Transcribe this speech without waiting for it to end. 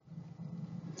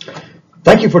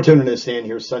Thank you for tuning us in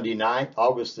here Sunday night,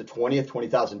 August the 20th,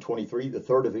 2023, the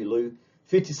 3rd of Elul,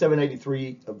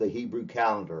 5783 of the Hebrew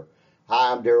calendar.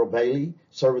 Hi, I'm Daryl Bailey,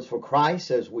 Service for Christ,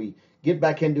 as we get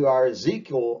back into our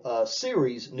Ezekiel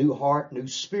series, New Heart, New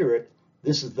Spirit.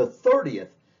 This is the 30th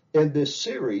in this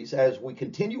series as we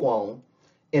continue on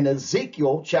in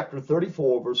Ezekiel chapter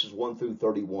 34, verses 1 through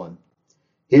 31.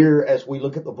 Here, as we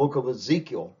look at the book of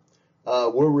Ezekiel,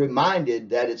 we're reminded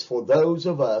that it's for those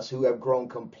of us who have grown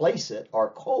complacent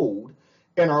or cold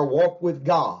in our walk with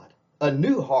God, a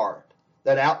new heart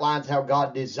that outlines how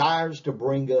God desires to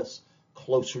bring us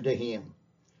closer to Him.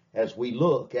 As we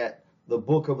look at the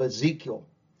book of Ezekiel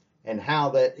and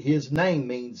how that his name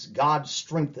means God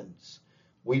strengthens,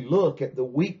 we look at the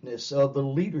weakness of the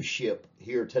leadership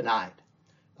here tonight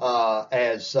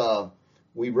as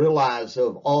we realize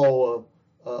of all of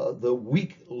the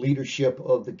weak leadership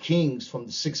of the kings from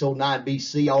the 609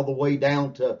 BC all the way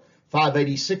down to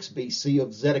 586 BC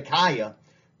of Zedekiah,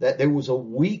 that there was a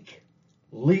weak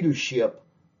leadership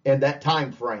in that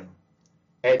time frame.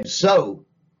 And so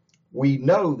we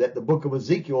know that the book of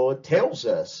Ezekiel, it tells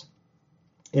us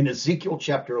in Ezekiel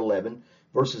chapter 11,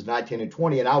 verses 19 and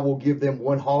 20, and I will give them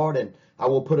one heart, and I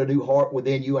will put a new heart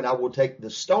within you, and I will take the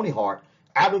stony heart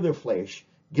out of their flesh,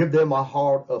 give them a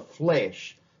heart of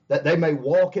flesh, that they may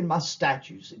walk in my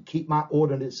statutes and keep my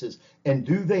ordinances and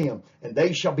do them, and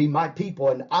they shall be my people,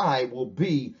 and I will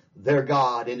be their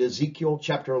God. In Ezekiel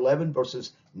chapter 11,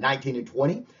 verses 19 and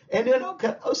 20. And then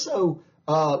also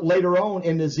later on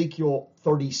in Ezekiel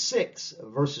 36,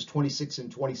 verses 26 and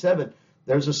 27,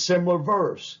 there's a similar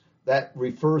verse that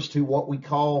refers to what we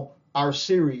call our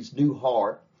series, New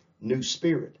Heart, New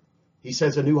Spirit. He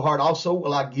says, a new heart also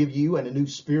will I give you, and a new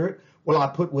spirit will I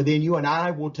put within you, and I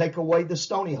will take away the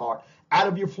stony heart out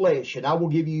of your flesh, and I will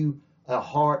give you a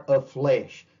heart of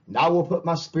flesh. And I will put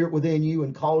my spirit within you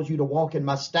and cause you to walk in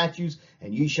my statutes,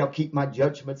 and ye shall keep my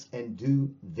judgments and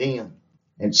do them.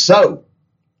 And so,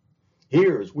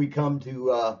 here as we come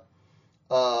to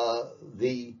God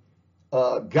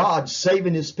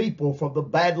saving his people from the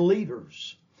bad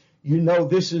leaders, you know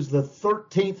this is the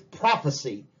 13th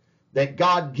prophecy that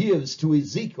God gives to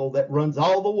Ezekiel that runs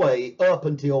all the way up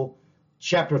until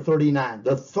chapter 39,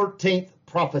 the 13th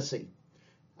prophecy.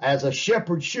 As a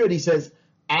shepherd should, he says,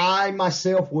 I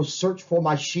myself will search for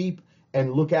my sheep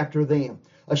and look after them.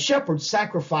 A shepherd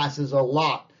sacrifices a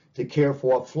lot to care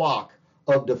for a flock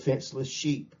of defenseless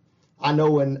sheep. I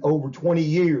know in over 20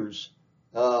 years,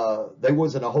 there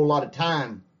wasn't a whole lot of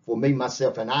time for me,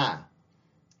 myself, and I.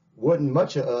 Wasn't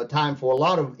much time for a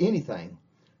lot of anything.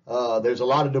 There's a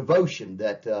lot of devotion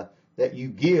that you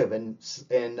give and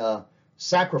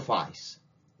sacrifice,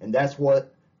 and that's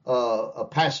what a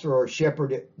pastor or a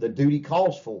shepherd, the duty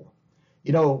calls for.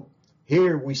 You know,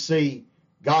 here we see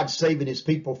God saving his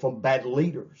people from bad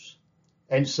leaders,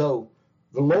 and so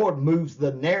the Lord moves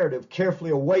the narrative carefully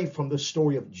away from the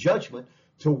story of judgment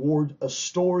toward a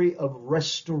story of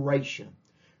restoration.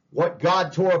 What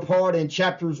God tore apart in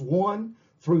chapters 1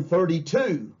 through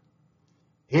 32,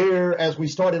 here, as we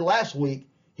started last week,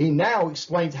 he now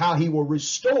explains how he will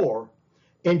restore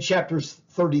in chapters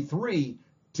 33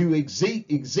 to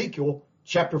Ezekiel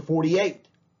chapter 48.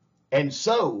 And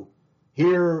so,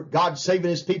 here, God's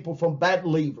saving his people from bad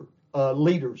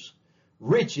leaders,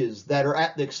 riches that are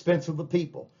at the expense of the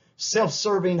people,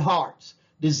 self-serving hearts,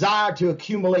 desire to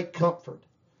accumulate comfort.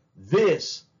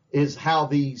 This is how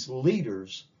these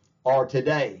leaders are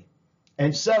today.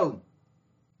 And so,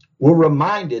 we're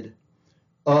reminded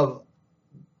of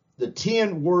the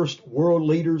 10 worst world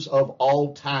leaders of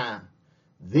all time.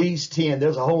 These 10,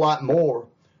 there's a whole lot more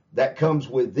that comes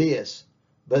with this,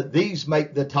 but these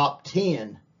make the top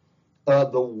 10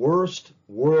 of the worst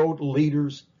world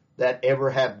leaders that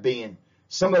ever have been.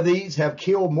 Some of these have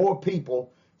killed more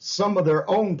people, some of their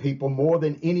own people, more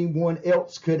than anyone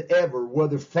else could ever,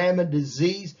 whether famine,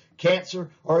 disease, cancer,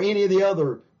 or any of the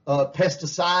other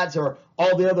pesticides or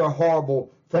all the other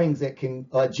horrible things that can,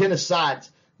 genocides,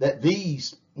 that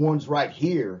these ones right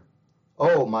here,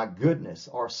 oh my goodness,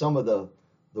 are some of the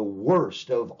worst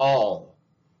of all.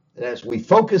 As we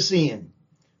focus in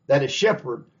that a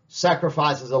shepherd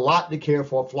sacrifices a lot to care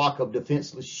for a flock of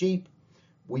defenseless sheep,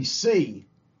 we see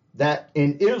that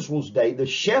in Israel's day, the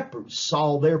shepherds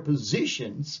saw their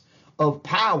positions of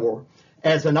power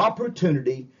as an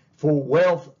opportunity for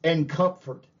wealth and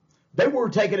comfort. They were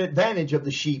taking advantage of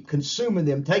the sheep, consuming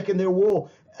them, taking their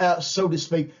wool, so to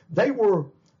speak.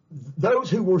 Those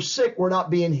who were sick were not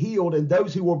being healed, and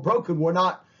those who were broken were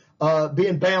not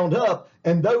being bound up,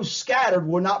 and those scattered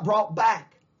were not brought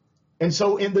back. And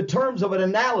so in the terms of an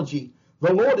analogy,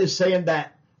 the Lord is saying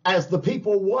that as the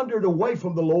people wandered away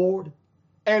from the Lord,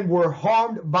 and were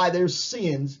harmed by their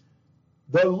sins,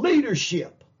 the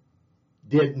leadership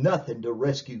did nothing to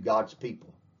rescue God's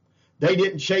people. They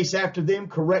didn't chase after them,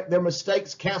 correct their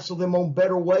mistakes, counsel them on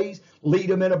better ways, lead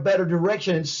them in a better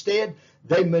direction. Instead,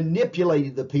 they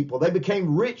manipulated the people. They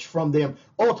became rich from them,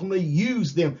 ultimately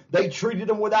used them. They treated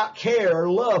them without care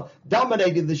or love,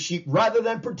 dominated the sheep rather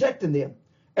than protecting them.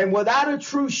 And without a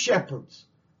true shepherds,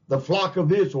 the flock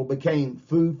of Israel became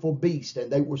food for beasts,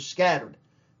 and they were scattered.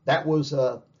 That was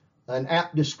an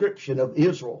apt description of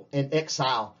Israel in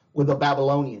exile with the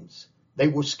Babylonians. They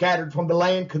were scattered from the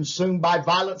land, consumed by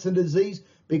violence and disease,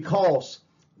 because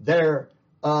their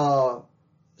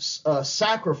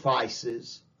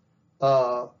sacrifices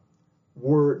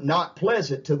were not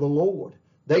pleasant to the Lord.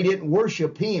 They didn't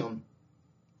worship him.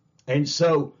 And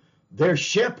so their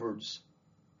shepherds,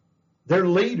 their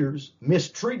leaders,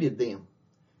 mistreated them.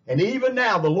 And even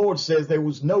now the Lord says there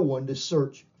was no one to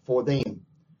search for them.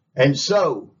 And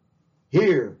so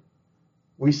here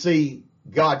we see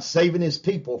God saving his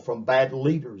people from bad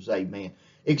leaders, amen.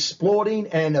 Exploiting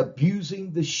and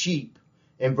abusing the sheep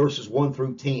in verses 1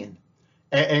 through 10.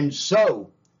 And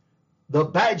so the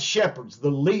bad shepherds,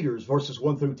 the leaders, verses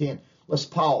 1 through 10. Let's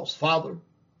pause. Father,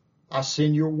 I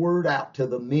send your word out to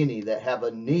the many that have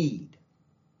a need,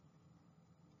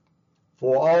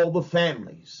 for all the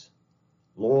families,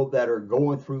 Lord, that are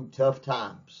going through tough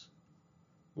times.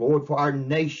 Lord, for our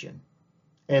nation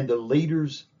and the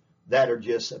leaders that are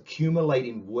just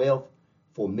accumulating wealth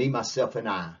for me, myself, and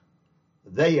I.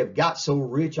 They have got so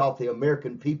rich off the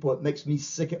American people, it makes me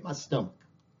sick at my stomach.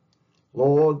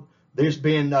 Lord, there's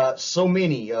been so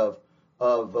many of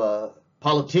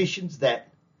politicians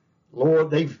that, Lord,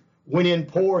 they've went in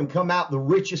poor and come out the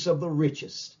richest of the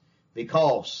richest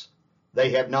because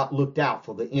they have not looked out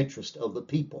for the interest of the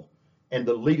people and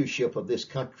the leadership of this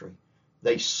country.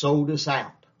 They sold us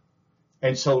out.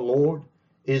 And so, Lord,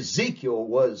 Ezekiel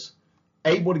was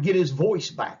able to get his voice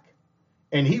back.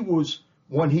 And he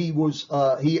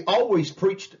always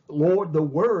preached, Lord, the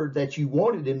word that you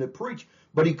wanted him to preach,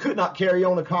 but he could not carry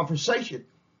on a conversation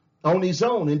on his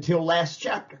own until last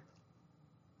chapter.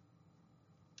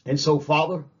 And so,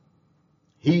 Father,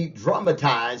 he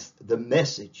dramatized the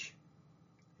message.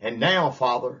 And now,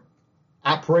 Father,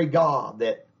 I pray, God,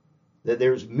 that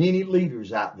there's many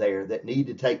leaders out there that need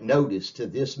to take notice to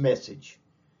this message,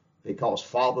 because,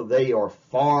 Father, they are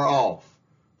far off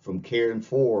from caring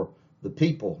for the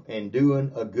people and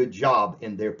doing a good job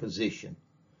in their position.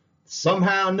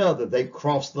 Somehow or another, they've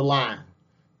crossed the line.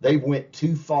 They went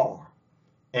too far.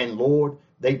 And, Lord,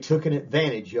 they took an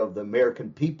advantage of the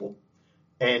American people.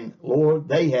 And, Lord,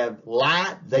 they have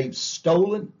lied, they've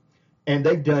stolen, and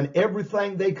they've done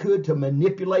everything they could to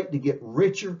manipulate to get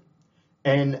richer.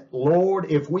 And,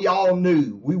 Lord, if we all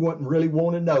knew, we wouldn't really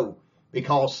want to know,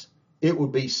 because it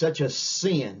would be such a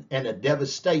sin and a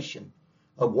devastation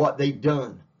of what they've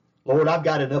done. Lord, I've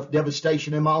got enough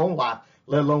devastation in my own life,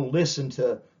 let alone listen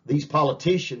to these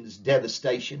politicians'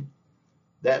 devastation,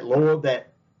 that, Lord,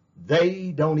 that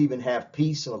they don't even have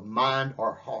peace of mind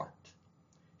or heart.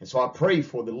 And so I pray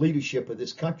for the leadership of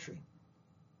this country.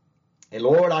 And,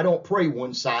 Lord, I don't pray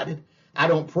one-sided. I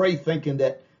don't pray thinking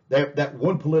that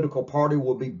one political party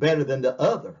will be better than the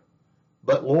other.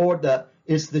 But, Lord,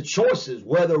 it's the choices,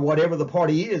 whatever the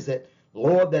party is, that,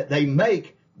 Lord, that they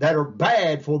make that are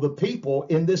bad for the people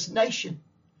in this nation.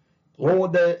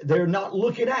 Lord, they're not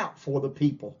looking out for the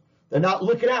people. They're not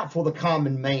looking out for the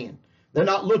common man. They're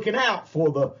not looking out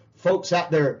for the folks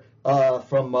out there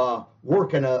from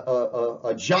working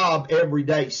a job every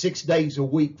day, 6 days a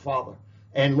week, Father.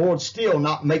 And, Lord, still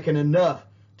not making enough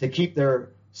to keep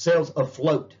themselves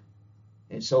afloat.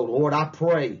 And so, Lord, I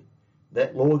pray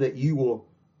that, Lord, that you will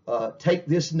take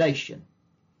this nation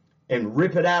and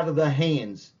rip it out of the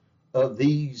hands of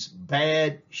these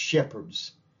bad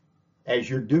shepherds, as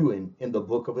you're doing in the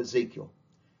book of Ezekiel.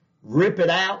 Rip it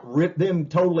out, rip them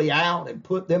totally out, and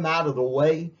put them out of the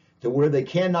way to where they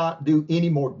cannot do any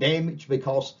more damage,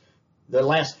 because the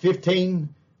last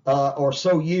 15 or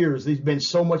so years, there's been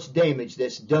so much damage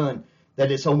that's done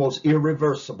that it's almost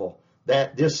irreversible,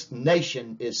 that this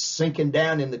nation is sinking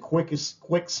down in the quickest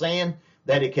quicksand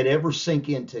that it could ever sink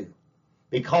into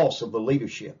because of the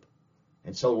leadership.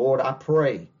 And so, Lord, I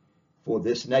pray for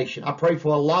this nation. I pray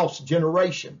for a lost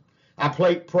generation. I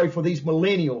pray for these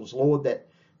millennials, Lord, that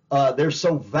they're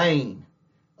so vain,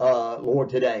 Lord,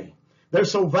 today. They're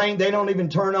so vain they don't even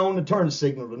turn on the turn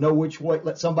signal to know which way,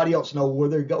 let somebody else know where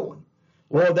they're going.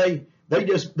 Lord, they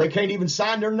can't even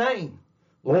sign their name.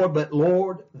 Lord, but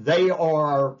Lord, they are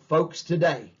our folks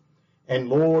today. And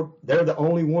Lord, they're the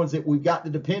only ones that we've got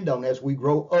to depend on as we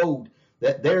grow old,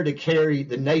 that they're to carry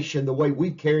the nation the way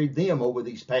we've carried them over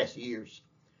these past years.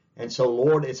 And so,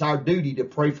 Lord, it's our duty to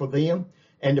pray for them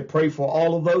and to pray for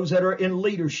all of those that are in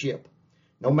leadership.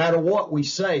 No matter what we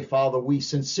say, Father, we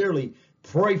sincerely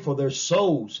pray for their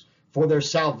souls, for their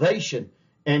salvation,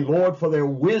 and Lord, for their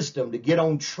wisdom to get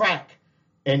on track,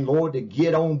 and Lord, to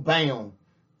get on bound,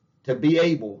 to be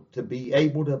able to be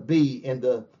in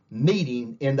the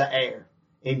meeting in the air.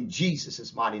 In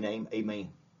Jesus' mighty name, amen.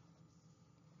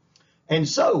 And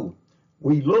so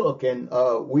we look and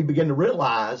we begin to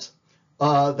realize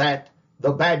that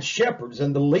the bad shepherds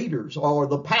and the leaders, or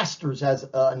the pastors as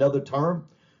another term,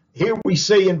 here we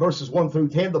see in verses 1 through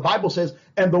 10, the Bible says,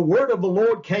 and the word of the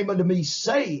Lord came unto me,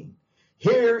 saying,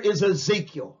 here is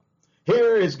Ezekiel.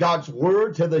 Here is God's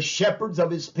word to the shepherds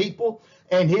of his people.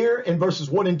 And here in verses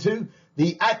 1 and 2,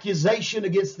 the accusation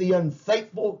against the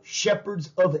unfaithful shepherds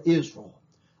of Israel,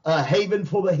 a haven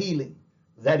for the healing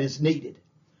that is needed.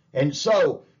 And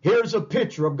so here's a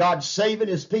picture of God saving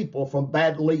his people from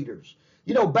bad leaders.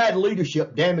 You know, bad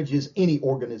leadership damages any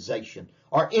organization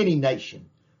or any nation.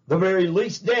 The very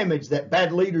least damage that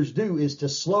bad leaders do is to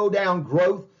slow down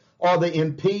growth, or they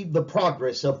impede the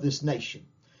progress of this nation.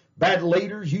 Bad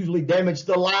leaders usually damage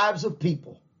the lives of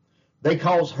people. They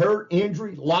cause hurt,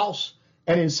 injury, loss,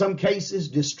 and in some cases,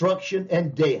 destruction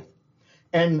and death.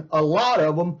 And a lot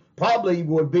of them probably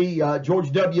would be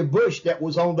George W. Bush that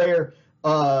was on there.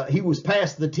 He was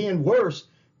past the 10 worst,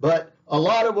 but a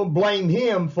lot of them blame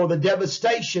him for the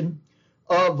devastation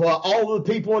of all the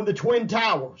people in the Twin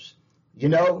Towers. You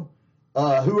know,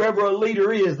 whoever a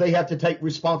leader is, they have to take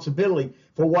responsibility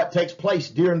for what takes place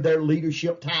during their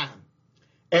leadership time.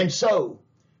 And so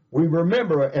we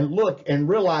remember and look and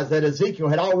realize that Ezekiel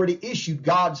had already issued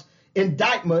God's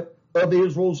indictment of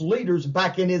Israel's leaders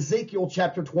back in Ezekiel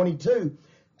chapter 22.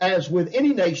 As with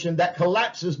any nation that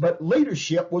collapses, but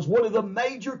leadership was one of the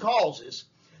major causes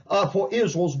for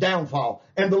Israel's downfall.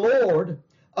 And the Lord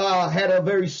had a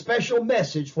very special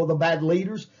message for the bad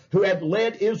leaders who had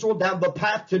led Israel down the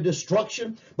path to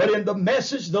destruction. But in the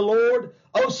message, the Lord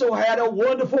also had a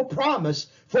wonderful promise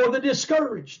for the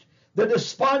discouraged, the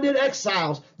despondent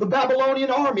exiles. The Babylonian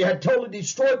army had totally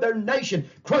destroyed their nation,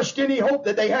 crushed any hope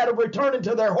that they had of returning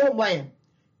to their homeland.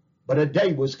 But a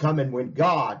day was coming when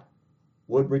God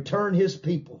would return his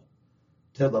people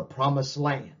to the promised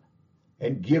land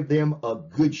and give them a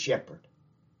good shepherd.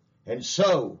 And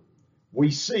so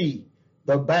we see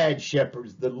the bad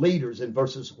shepherds, the leaders, in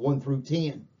verses 1 through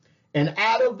 10. And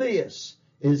out of this,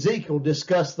 Ezekiel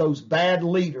discussed those bad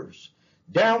leaders.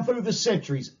 Down through the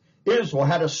centuries, Israel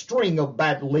had a string of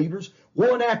bad leaders,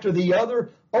 one after the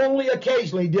other. Only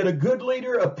occasionally did a good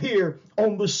leader appear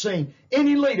on the scene.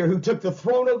 Any leader who took the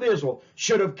throne of Israel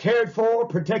should have cared for,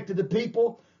 protected the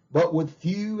people, but with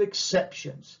few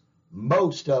exceptions,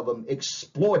 most of them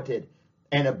exploited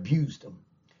and abused them.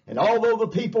 And although the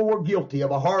people were guilty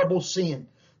of a horrible sin,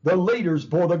 the leaders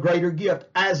bore the greater gift.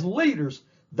 As leaders,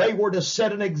 they were to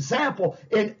set an example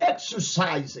in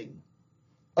exercising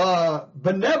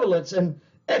benevolence and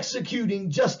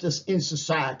executing justice in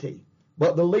society.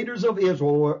 But the leaders of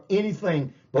Israel were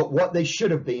anything but what they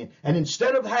should have been. And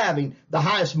instead of having the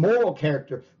highest moral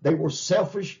character, they were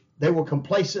selfish, they were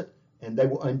complacent, and they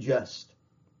were unjust.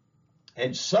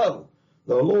 And so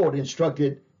the Lord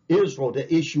instructed Israel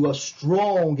to issue a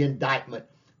strong indictment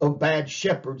of bad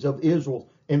shepherds of Israel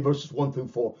in verses 1 through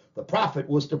 4. The prophet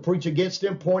was to preach against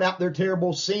them, point out their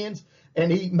terrible sins,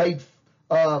 and he made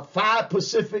 5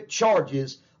 specific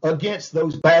charges against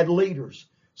those bad leaders.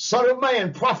 Son of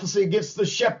man, prophesy against the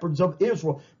shepherds of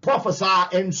Israel. Prophesy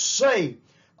and say,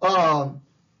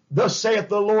 thus saith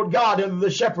the Lord God unto the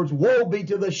shepherds, woe be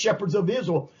to the shepherds of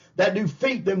Israel that do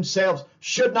feed themselves.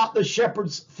 Should not the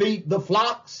shepherds feed the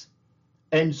flocks?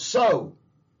 And so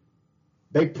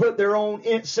they put their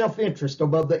own self-interest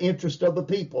above the interest of the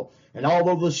people. And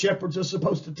although the shepherds are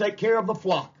supposed to take care of the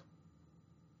flock,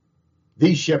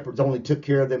 these shepherds only took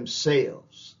care of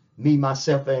themselves. Me,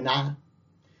 myself, and I.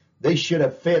 They should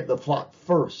have fed the flock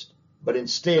first, but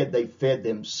instead they fed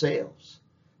themselves.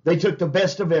 They took the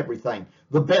best of everything,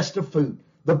 the best of food,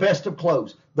 the best of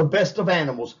clothes, the best of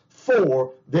animals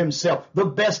for themselves, the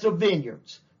best of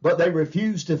vineyards. But they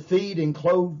refused to feed and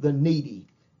clothe the needy.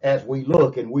 As we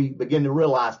look and we begin to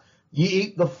realize, ye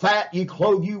eat the fat, ye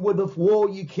clothe you with the wool,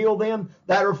 ye kill them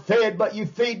that are fed, but you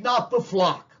feed not the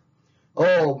flock.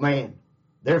 Oh man,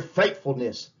 their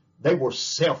faithfulness, they were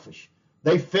selfish.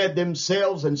 They fed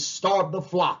themselves and starved the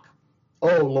flock.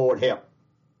 Oh, Lord help.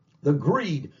 The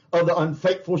greed of the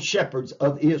unfaithful shepherds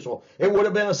of Israel. It would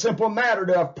have been a simple matter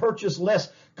to have purchased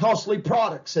less costly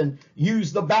products and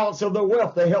used the balance of their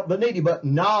wealth to help the needy. But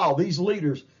no, these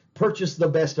leaders purchased the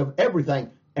best of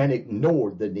everything and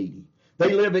ignored the needy.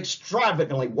 They lived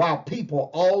extravagantly while people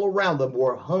all around them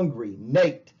were hungry,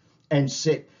 naked, and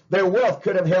sick. Their wealth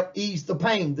could have helped ease the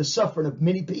pain, the suffering of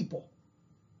many people.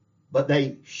 But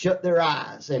they shut their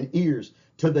eyes and ears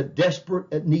to the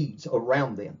desperate needs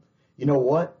around them. You know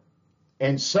what?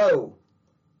 And so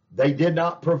they did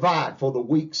not provide for the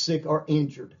weak, sick, or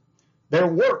injured. Their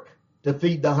work to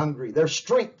feed the hungry, their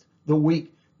strength the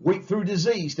weak, weak through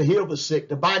disease to heal the sick,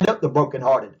 to bind up the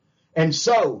brokenhearted. And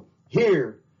so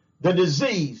here, the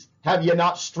disease have ye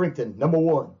not strengthened, number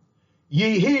one.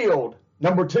 Ye healed,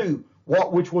 number two,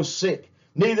 what which was sick.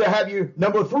 Neither have you,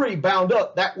 number three, bound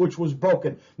up that which was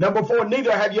broken. Number four,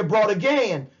 neither have you brought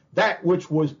again that which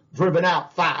was driven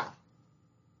out, five.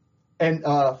 And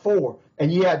four,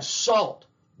 and ye had sought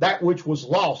that which was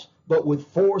lost, but with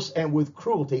force and with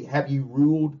cruelty have you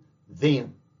ruled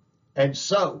them. And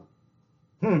so,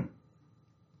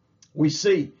 we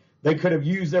see they could have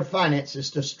used their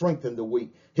finances to strengthen the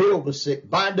weak, heal the sick,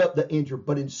 bind up the injured,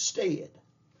 but instead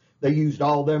they used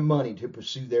all their money to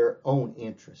pursue their own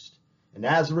interest. And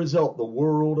as a result, the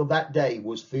world of that day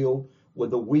was filled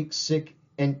with the weak, sick,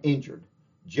 and injured,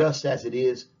 just as it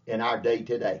is in our day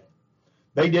today.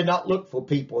 They did not look for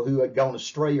people who had gone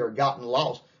astray or gotten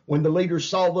lost. When the leaders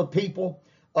saw the people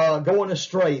going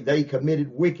astray, they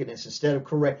committed wickedness instead of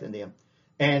correcting them.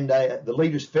 And the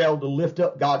leaders failed to lift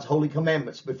up God's holy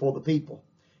commandments before the people.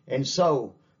 And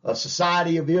so a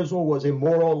society of Israel was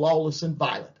immoral, lawless, and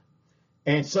violent.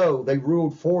 And so they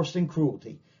ruled force and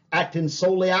cruelty, acting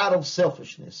solely out of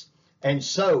selfishness. And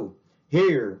so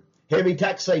here, heavy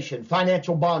taxation,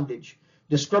 financial bondage,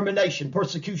 discrimination,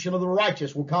 persecution of the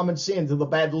righteous were common sins of the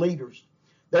bad leaders.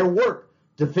 Their work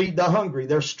to feed the hungry,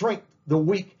 their strength, the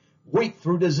weak, weak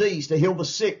through disease, to heal the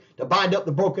sick, to bind up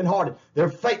the brokenhearted, their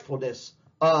faithfulness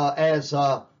as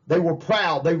they were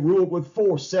proud, they ruled with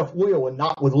force, self-will, and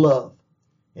not with love.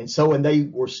 And so, and they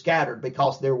were scattered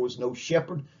because there was no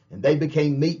shepherd, and they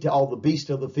became meat to all the beasts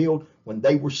of the field when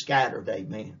they were scattered,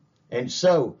 amen. And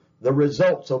so, the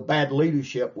results of bad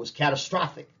leadership was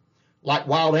catastrophic. Like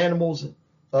wild animals,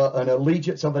 an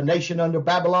allegiance of a nation under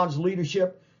Babylon's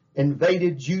leadership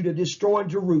invaded Judah, destroying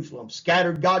Jerusalem,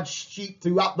 scattered God's sheep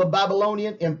throughout the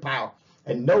Babylonian empire,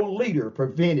 and no leader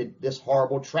prevented this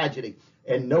horrible tragedy,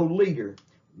 and no leader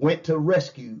went to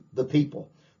rescue the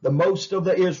people. The most of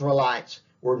the Israelites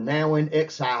were now in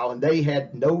exile, and they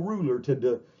had no ruler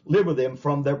to deliver them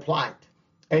from their plight.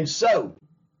 And so,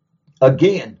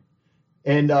 again,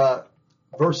 in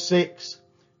verse 6,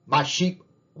 my sheep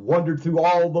wandered through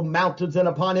all the mountains and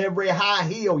upon every high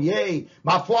hill. Yea,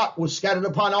 my flock was scattered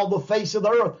upon all the face of the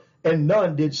earth, and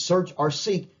none did search or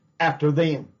seek after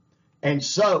them. And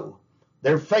so,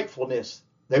 their faithfulness,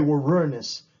 they were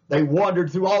ruinous. They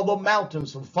wandered through all the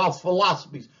mountains of false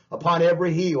philosophies upon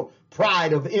every hill,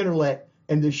 pride of intellect,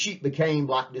 and the sheep became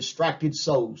like distracted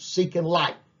souls, seeking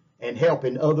light and help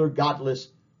in other godless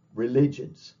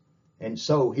religions. And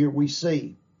so here we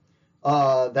see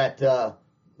that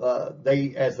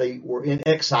as they were in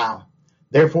exile,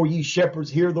 therefore ye shepherds,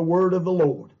 hear the word of the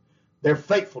Lord. Their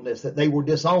faithfulness, that they were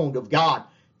disowned of God.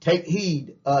 Take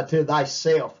heed to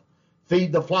thyself.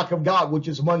 Feed the flock of God which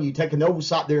is among you, taking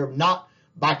oversight thereof, not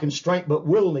by constraint, but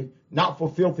willingly, not for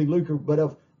filthy lucre, but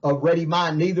of ready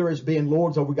mind, neither as being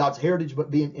lords over God's heritage,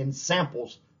 but being in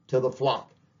samples to the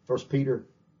flock. 1 Peter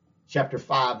chapter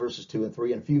 5, verses 2 and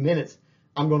 3. In a few minutes,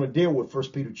 I'm going to deal with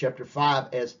 1 Peter chapter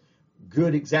 5 as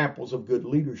good examples of good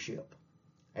leadership.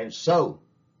 And so,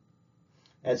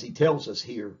 as he tells us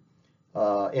here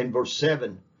in verse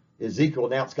 7, Ezekiel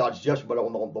announced God's judgment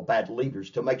on the bad leaders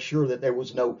to make sure that there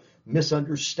was no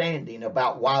misunderstanding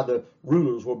about why the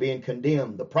rulers were being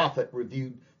condemned. The prophet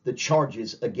reviewed the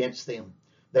charges against them.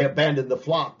 They abandoned the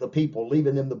flock, the people,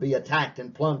 leaving them to be attacked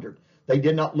and plundered. They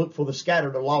did not look for the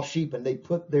scattered or lost sheep, and they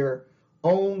put their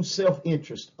own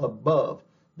self-interest above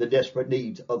the desperate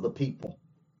needs of the people.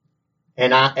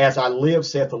 And as I live,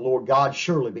 saith the Lord God,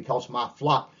 surely because my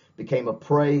flock became a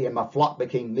prey, and my flock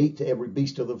became meat to every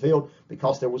beast of the field,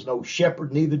 because there was no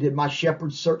shepherd, neither did my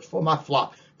shepherds search for my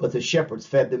flock, but the shepherds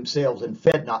fed themselves and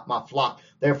fed not my flock.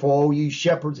 Therefore, O ye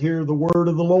shepherds, hear the word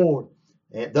of the Lord.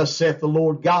 And thus saith the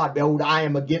Lord God, behold, I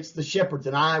am against the shepherds,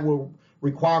 and I will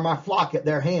require my flock at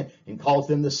their hand, and cause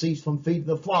them to cease from feeding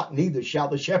the flock. Neither shall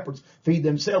the shepherds feed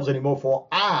themselves anymore, for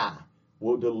I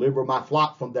will deliver my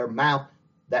flock from their mouth,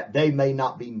 that they may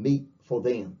not be meat for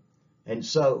them. And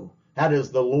so, how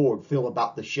does the Lord feel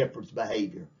about the shepherd's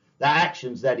behavior? The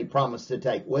actions that he promised to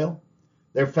take? Well,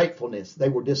 their faithfulness. They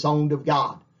were disowned of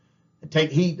God. And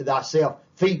take heed to thyself.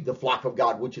 Feed the flock of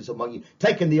God which is among you.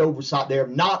 Taking the oversight there,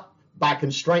 not by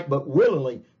constraint, but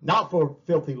willingly, not for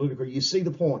filthy lucre. You see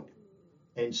the point.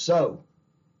 And so,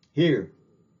 here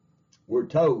we're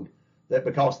told that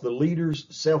because the leaders'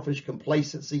 selfish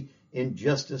complacency,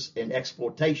 injustice, and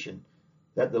exploitation,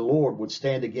 that the Lord would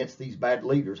stand against these bad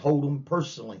leaders, hold them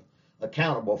personally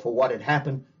accountable for what had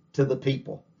happened to the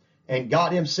people. And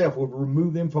God himself would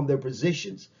remove them from their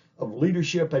positions of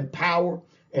leadership and power,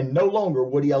 and no longer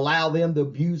would he allow them to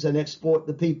abuse and exploit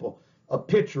the people. A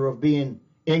picture of being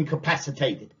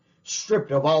incapacitated,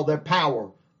 stripped of all their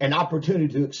power and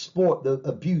opportunity to exploit the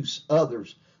abuse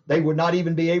others. They would not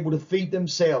even be able to feed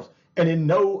themselves. And in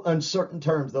no uncertain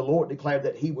terms, the Lord declared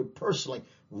that he would personally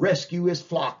rescue his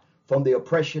flock from the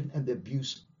oppression and the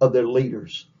abuse of their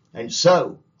leaders. And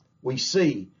so we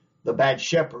see the bad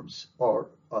shepherds or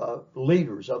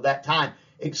leaders of that time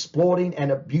exploiting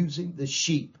and abusing the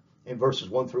sheep in verses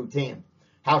 1 through 10.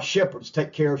 How shepherds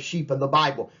take care of sheep in the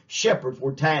Bible. Shepherds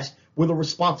were tasked with the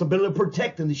responsibility of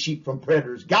protecting the sheep from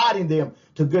predators, guiding them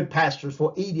to good pastures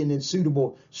for eating and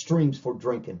suitable streams for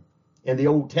drinking. In the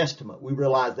Old Testament, we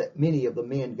realize that many of the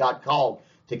men God called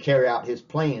to carry out his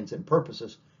plans and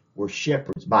purposes were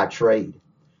shepherds by trade.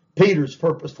 Peter's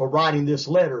purpose for writing this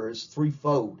letter is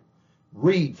threefold.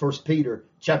 Read 1 Peter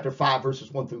chapter 5,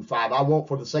 verses 1 through 5. I won't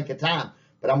for the sake of time,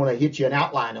 but I'm going to hit you an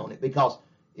outline on it because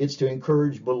it's to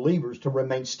encourage believers to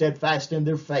remain steadfast in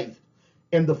their faith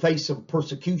in the face of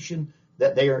persecution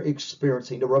that they are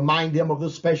experiencing, to remind them of the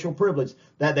special privilege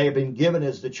that they have been given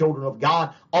as the children of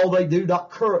God, although they do not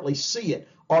currently see it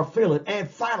or feel it, and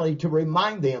finally to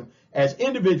remind them as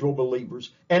individual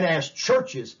believers and as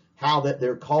churches how that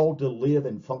they're called to live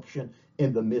and function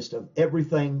in the midst of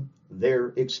everything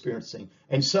they're experiencing.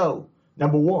 And so,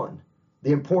 number one,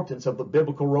 the importance of the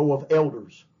biblical role of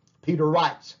elders. Peter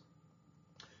writes,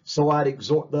 "So I'd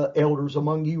exhort the elders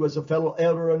among you as a fellow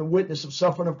elder and a witness of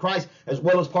suffering of Christ, as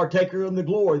well as partaker in the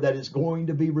glory that is going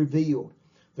to be revealed."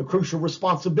 The crucial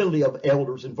responsibility of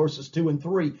elders in verses 2 and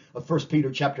 3 of 1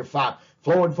 Peter chapter 5.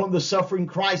 Flowing from the suffering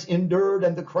Christ endured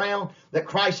and the crown that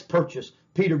Christ purchased.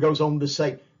 Peter goes on to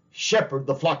say, shepherd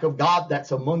the flock of God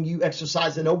that's among you,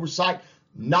 exercising oversight,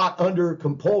 not under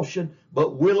compulsion,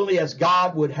 but willingly as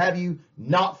God would have you,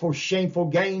 not for shameful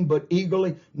gain, but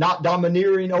eagerly, not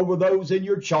domineering over those in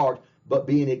your charge, but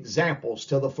being examples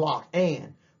to the flock.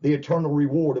 And the eternal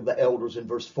reward of the elders in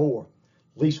verse 4.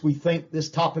 At least we think this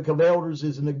topic of elders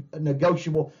is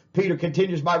negotiable. Peter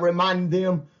continues by reminding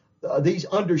them, these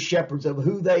under shepherds, of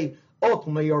who they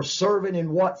ultimately are serving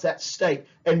and what's at stake.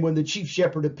 And when the chief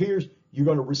shepherd appears, you're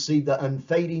going to receive the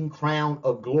unfading crown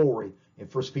of glory in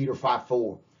 1 Peter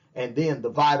 5:4. And then the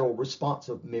vital response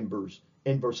of members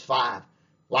in verse 5.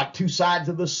 Like two sides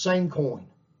of the same coin,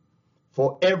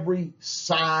 for every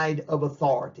side of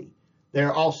authority,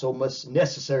 there also must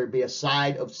necessarily be a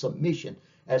side of submission.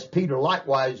 As Peter,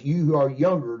 likewise, you who are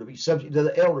younger, to be subject to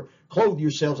the elder, clothe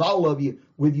yourselves, all of you,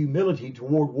 with humility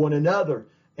toward one another,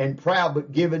 and proud,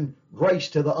 but giving grace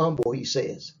to the humble, he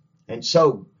says. And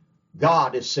so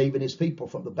God is saving his people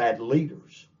from the bad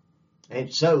leaders.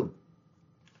 And so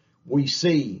we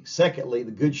see, secondly,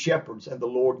 the good shepherds and the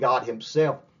Lord God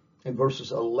himself in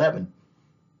verses 11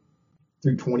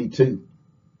 through 22.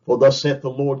 For thus saith the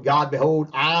Lord God, behold,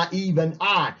 I, even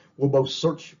I, will both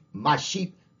search my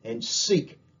sheep and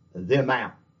seek them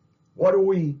out. What do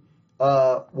we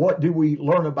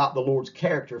learn about the Lord's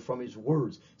character from his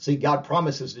words? See, God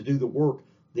promises to do the work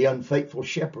the unfaithful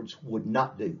shepherds would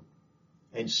not do.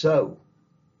 And so,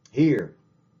 here,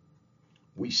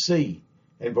 we see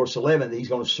in verse 11 that he's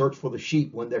going to search for the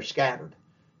sheep when they're scattered.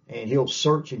 And he'll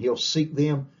search and he'll seek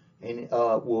them, and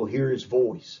we'll hear his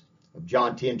voice of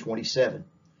John 10:27.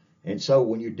 And so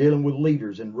when you're dealing with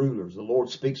leaders and rulers, the Lord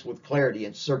speaks with clarity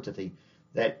and certainty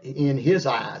that in his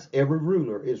eyes, every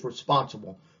ruler is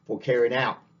responsible for carrying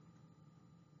out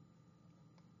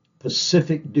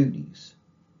specific duties.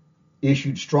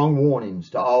 Issued strong warnings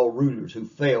to all rulers who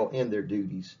fail in their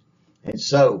duties. And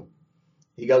so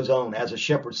he goes on, as a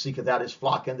shepherd seeketh out his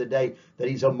flock in the day that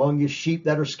he's among his sheep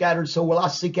that are scattered, so will I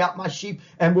seek out my sheep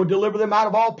and will deliver them out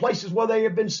of all places where they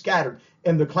have been scattered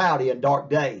in the cloudy and dark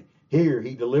day. Here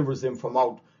he delivers them from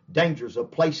all dangers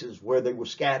of places where they were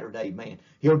scattered. Amen.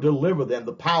 He'll deliver them.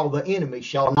 The power of the enemy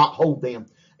shall not hold them.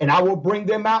 And I will bring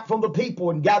them out from the people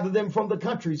and gather them from the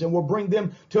countries, and will bring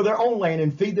them to their own land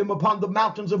and feed them upon the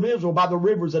mountains of Israel by the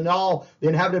rivers and all the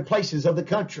inhabited places of the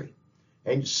country.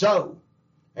 And so,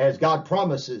 as God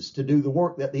promises to do the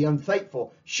work that the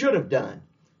unfaithful should have done,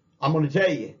 I'm going to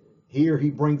tell you, here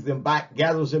he brings them back,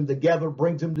 gathers them together,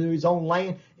 brings them to his own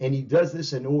land, and he does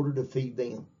this in order to feed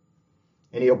them.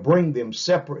 And he'll bring them,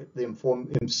 separate them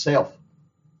from himself.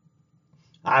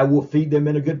 I will feed them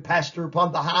in a good pasture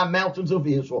upon the high mountains of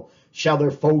Israel shall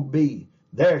their fold be.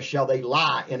 There shall they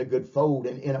lie in a good fold,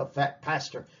 and in a fat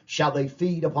pasture shall they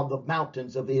feed upon the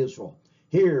mountains of Israel.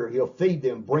 Here, he'll feed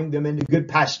them, bring them into good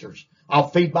pastures. I'll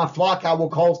feed my flock. I will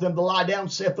cause them to lie down,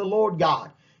 saith the Lord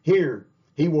God. Here,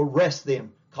 he will rest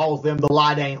them, cause them to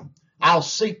lie down. I'll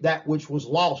seek that which was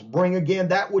lost, bring again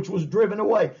that which was driven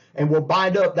away, and will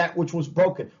bind up that which was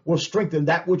broken, will strengthen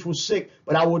that which was sick.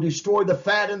 But I will destroy the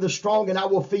fat and the strong, and I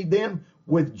will feed them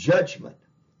with judgment.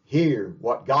 Hear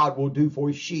what God will do for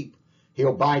his sheep.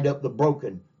 He'll bind up the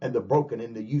broken and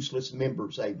the useless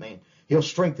members. Amen. He'll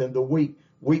strengthen the weak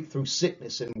through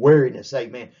sickness and weariness.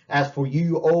 Amen. As for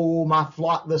you, O my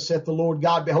flock, thus saith the Lord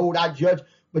God, behold, I judge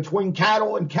between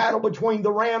cattle and cattle, between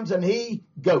the rams and he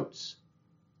goats.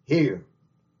 Here,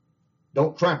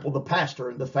 don't trample the pasture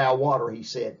in the foul water, he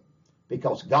said,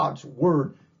 because God's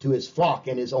word to his flock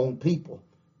and his own people,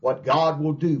 what God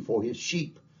will do for his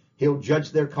sheep. He'll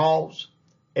judge their cause,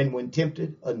 and when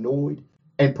tempted, annoyed,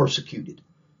 and persecuted.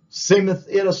 Seemeth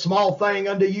it a small thing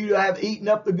unto you to have eaten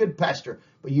up the good pasture,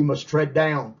 but you must tread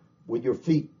down with your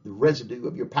feet the residue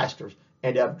of your pastures,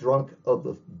 and have drunk of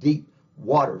the deep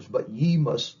waters, but ye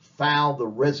must foul the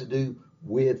residue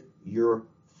with your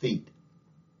feet.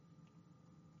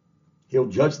 He'll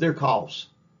judge their cause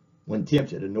when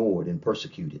tempted, annoyed, and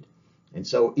persecuted. And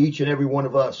so each and every one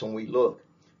of us, when we look,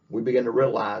 we begin to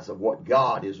realize of what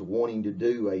God is wanting to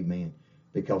do, amen,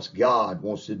 because God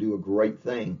wants to do a great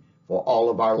thing for all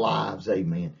of our lives,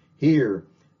 amen. Here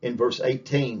in verse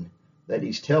 18, that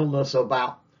he's telling us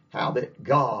about how that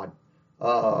God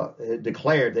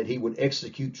declared that he would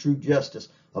execute true justice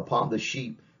upon the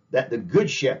sheep, that the good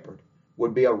shepherd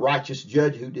would be a righteous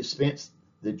judge who dispensed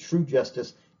the true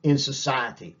justice in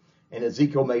society. And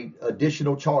Ezekiel made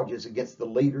additional charges against the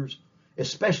leaders,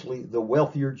 especially the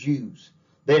wealthier Jews.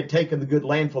 They had taken the good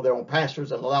land for their own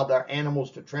pastures and allowed their animals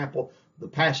to trample the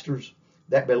pastures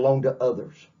that belonged to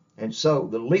others. And so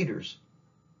the leaders,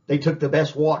 they took the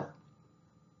best water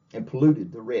and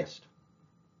polluted the rest.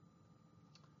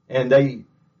 And they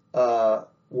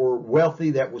were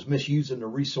wealthy that was misusing the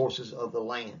resources of the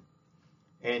land.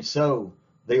 And so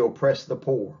they oppressed the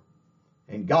poor.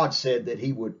 And God said that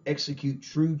he would execute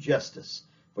true justice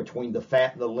between the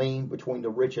fat and the lean, between the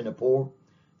rich and the poor.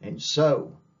 And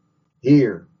so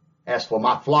here, as for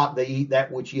my flock, they eat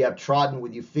that which ye have trodden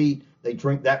with your feet. They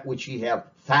drink that which ye have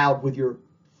fouled with your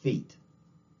feet.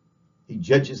 He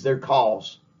judges their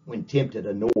cause when tempted,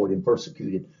 annoyed, and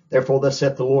persecuted. Therefore thus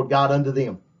saith the Lord God unto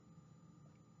them,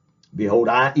 behold,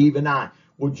 I, even I,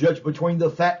 will judge between the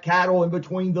fat cattle and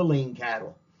between the lean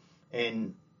cattle.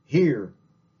 And here,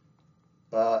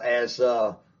 as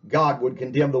God would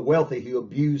condemn the wealthy who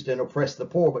abused and oppressed the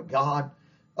poor, but God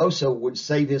also would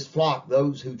save his flock,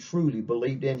 those who truly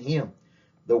believed in him.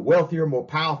 The wealthier, more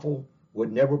powerful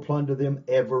would never plunder them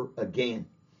ever again.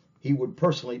 He would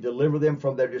personally deliver them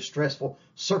from their distressful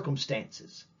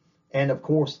circumstances. And of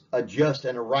course, a just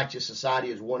and a righteous society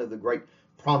is one of the great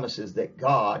promises that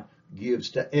God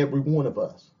gives to every one of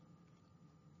us.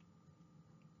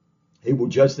 He will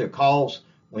judge their cause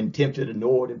when tempted,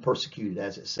 annoyed, and persecuted,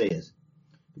 as it says.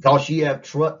 Because ye have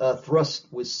thrust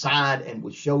with side and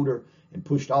with shoulder, and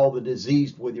pushed all the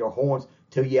diseased with your horns,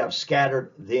 till ye have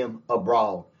scattered them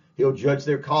abroad. He'll judge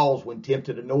their cause when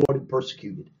tempted, annoyed, and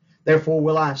persecuted. Therefore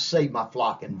will I save my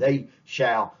flock, and they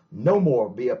shall no more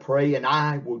be a prey, and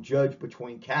I will judge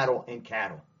between cattle and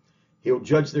cattle. He'll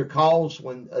judge their cause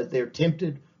when they're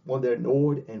tempted, when they're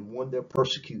annoyed, and when they're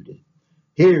persecuted.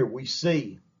 Here we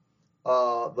see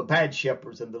the bad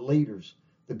shepherds and the leaders,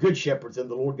 the good shepherds and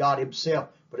the Lord God himself.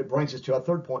 But it brings us to our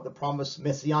third point, the promised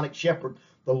messianic shepherd,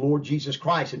 the Lord Jesus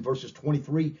Christ, in verses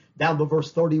 23 down to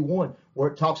verse 31, where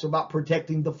it talks about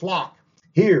protecting the flock.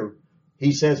 Here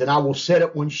he says, and I will set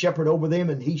up one shepherd over them,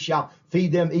 and he shall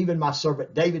feed them, even my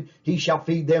servant David. He shall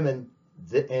feed them,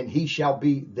 and he shall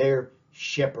be their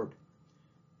shepherd.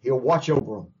 He'll watch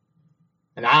over them.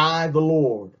 And I, the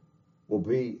Lord, will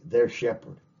be their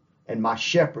shepherd. And my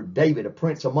shepherd, David, a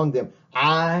prince among them,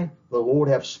 I, the Lord,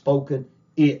 have spoken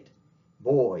it.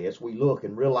 Boy, as we look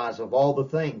and realize of all the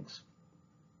things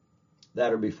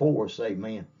that are before us,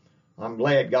 amen. I'm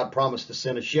glad God promised to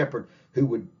send a shepherd who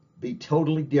would be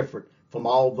totally different from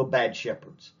all the bad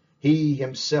shepherds. He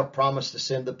himself promised to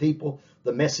send the people,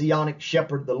 the messianic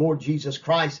shepherd, the Lord Jesus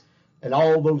Christ, and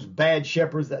all those bad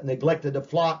shepherds that neglected the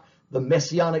flock. The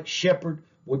messianic shepherd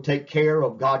would take care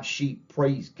of God's sheep.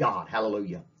 Praise God.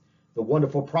 Hallelujah. The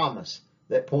wonderful promise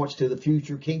that points to the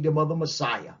future kingdom of the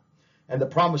Messiah. And the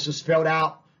promises spelled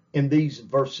out in these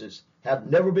verses have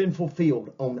never been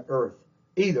fulfilled on earth,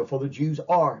 either for the Jews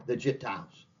or the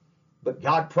Gentiles. But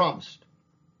God promised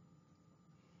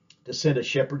to send a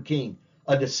shepherd king,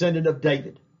 a descendant of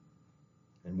David.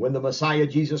 And when the Messiah,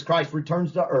 Jesus Christ,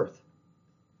 returns to earth,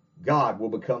 God will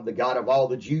become the God of all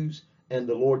the Jews and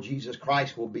the Lord Jesus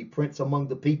Christ will be prince among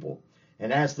the people.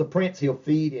 And as the prince, he'll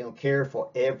feed and he'll care for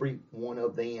every one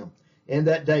of them. In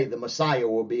that day, the Messiah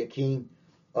will be a king,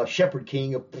 a shepherd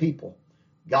king of people.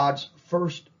 God's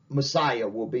first Messiah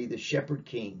will be the shepherd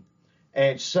king.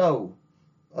 And so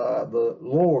the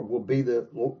Lord will be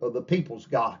the people's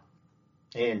God.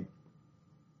 And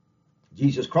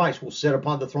Jesus Christ will sit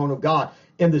upon the throne of God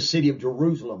in the city of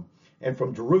Jerusalem. And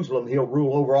from Jerusalem, he'll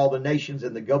rule over all the nations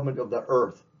and the government of the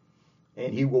earth.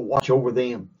 And he will watch over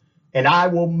them. And I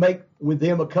will make with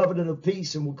them a covenant of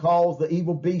peace, and will cause the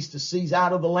evil beast to cease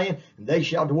out of the land, and they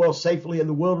shall dwell safely in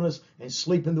the wilderness and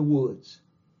sleep in the woods.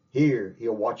 Here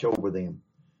he'll watch over them.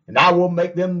 And I will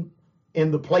make them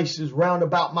in the places round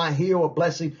about my hill a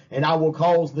blessing, and I will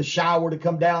cause the shower to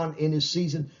come down in his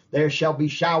season. There shall be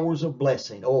showers of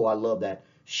blessing. Oh, I love that.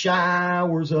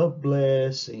 Showers of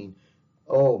blessing.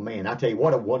 Oh, man, I tell you,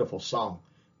 what a wonderful song.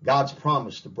 God's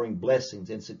promise to bring blessings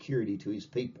and security to his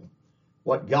people.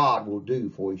 What God will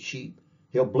do for his sheep.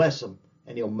 He'll bless them,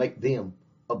 and he'll make them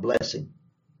a blessing.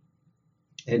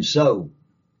 And so,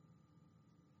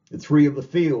 the tree of the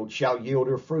field shall yield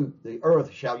her fruit. The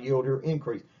earth shall yield her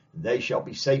increase. They shall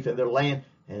be safe in their land,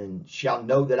 and shall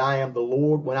know that I am the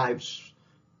Lord when I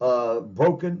have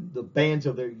broken the bands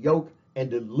of their yoke and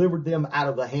delivered them out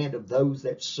of the hand of those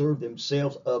that serve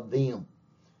themselves of them.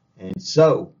 And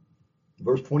so,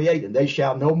 verse 28, and they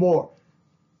shall no more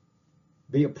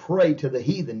be a prey to the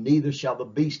heathen, neither shall the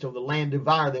beast of the land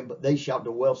devour them, but they shall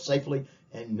dwell safely,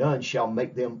 and none shall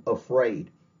make them afraid.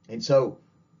 And so,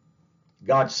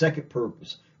 God's second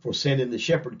purpose for sending the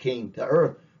shepherd king to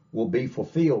earth will be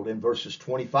fulfilled in verses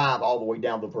 25 all the way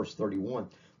down to verse 31.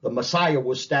 The Messiah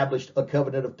will establish a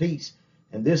covenant of peace.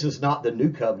 And this is not the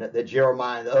new covenant that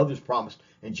Jeremiah and the others promised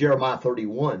in Jeremiah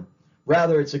 31.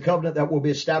 Rather, it's a covenant that will be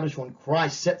established when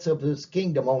Christ sets up his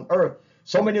kingdom on earth.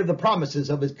 So many of the promises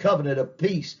of his covenant of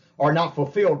peace are not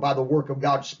fulfilled by the work of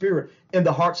God's Spirit in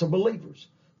the hearts of believers.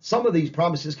 Some of these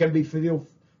promises can be fulfilled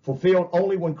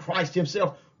only when Christ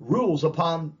himself rules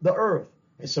upon the earth.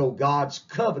 And so God's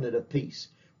covenant of peace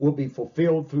will be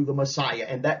fulfilled through the Messiah.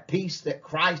 And that peace that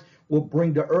Christ will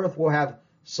bring to earth will have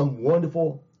some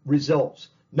wonderful results.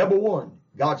 Number one,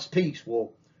 God's peace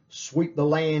will sweep the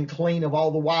land clean of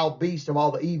all the wild beasts, of all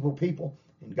the evil people.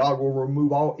 And God will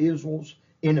remove all Israel's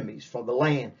enemies from the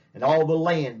land, and all the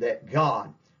land that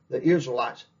God, the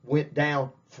Israelites, went down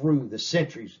through the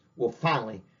centuries will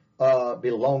finally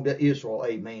belong to Israel.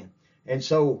 Amen. And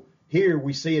so here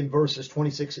we see in verses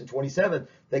 26 and 27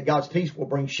 that God's peace will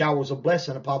bring showers of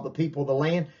blessing upon the people of the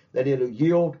land, that it'll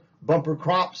yield bumper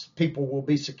crops. People will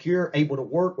be secure, able to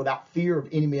work without fear of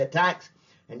enemy attacks.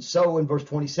 And so in verse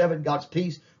 27, God's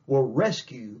peace will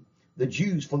rescue the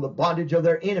Jews from the bondage of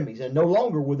their enemies. And no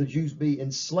longer will the Jews be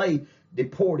enslaved,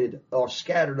 deported, or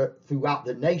scattered throughout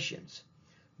the nations.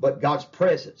 But God's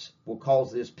presence will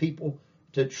cause this people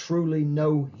to truly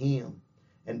know him.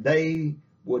 And they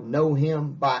would know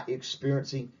him by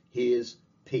experiencing his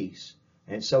peace.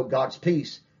 And so God's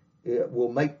peace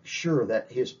will make sure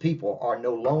that his people are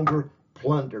no longer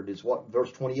plundered, is what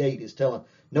verse 28 is telling.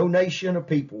 No nation or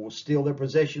people will steal their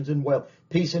possessions and wealth.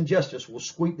 Peace and justice will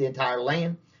sweep the entire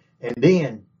land. And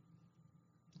then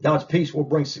God's peace will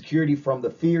bring security from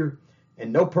the fear,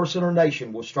 and no person or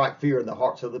nation will strike fear in the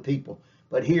hearts of the people.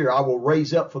 But here I will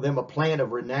raise up for them a plan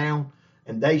of renown,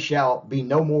 and they shall be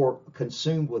no more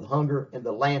consumed with hunger in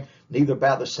the land, neither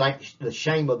by the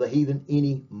shame of the heathen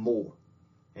any more.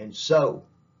 And so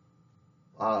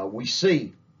we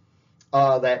see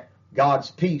that God's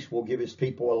peace will give his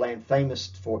people a land famous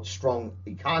for its strong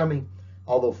economy.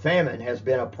 Although famine has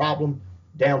been a problem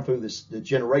down through the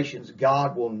generations,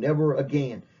 God will never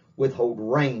again withhold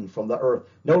rain from the earth.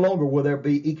 No longer will there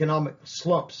be economic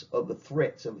slumps of the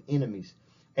threats of enemies.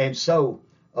 And so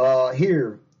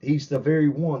here, he's the very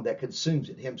one that consumes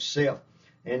it himself.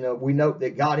 And we note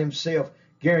that God himself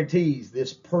guarantees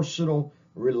this personal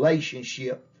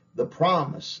relationship, the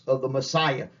promise of the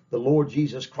Messiah, the Lord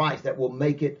Jesus Christ, that will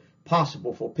make it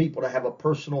possible for people to have a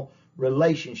personal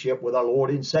relationship with our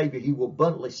Lord and Savior. He will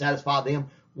abundantly satisfy them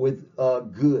with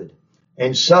good.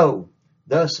 And so,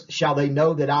 thus shall they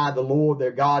know that I, the Lord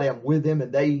their God, am with them,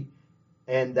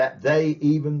 and that they,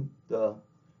 even the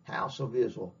house of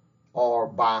Israel, are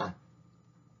by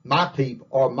my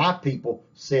people,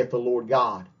 saith the Lord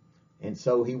God. And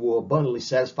so he will abundantly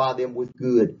satisfy them with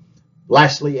good.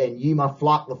 Lastly, and ye my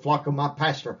flock, the flock of my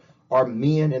pastor, are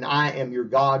men, and I am your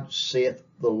God, saith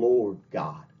the Lord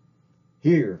God.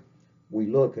 Here we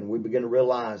look and we begin to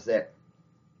realize that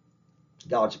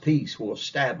God's peace will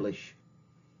establish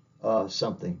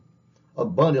something,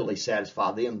 abundantly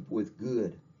satisfy them with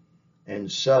good.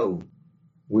 And so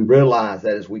we realize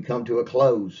that as we come to a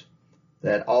close,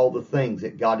 that all the things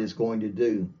that God is going to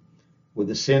do with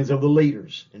the sins of the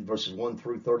leaders in verses 1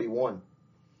 through 31,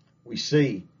 we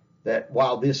see that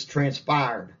while this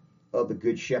transpired of the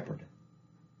Good Shepherd,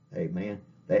 amen,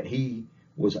 that he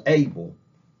was able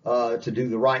to do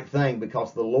the right thing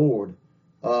because the Lord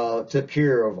took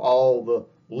care of all the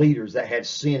leaders that had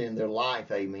sin in their life,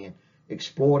 amen,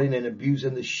 exploiting and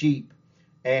abusing the sheep.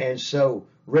 And so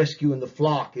rescuing the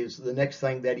flock is the next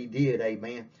thing that he did,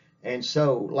 amen. And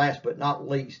so last but not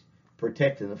least,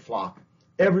 protecting the flock.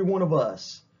 Every one of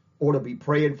us ought to be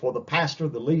praying for the pastor,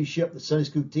 the leadership, the Sunday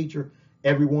school teacher,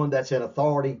 everyone that's in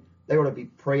authority. They ought to be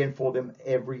praying for them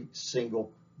every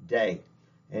single day.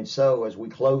 And so as we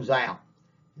close out,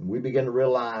 and we begin to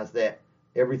realize that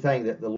everything that the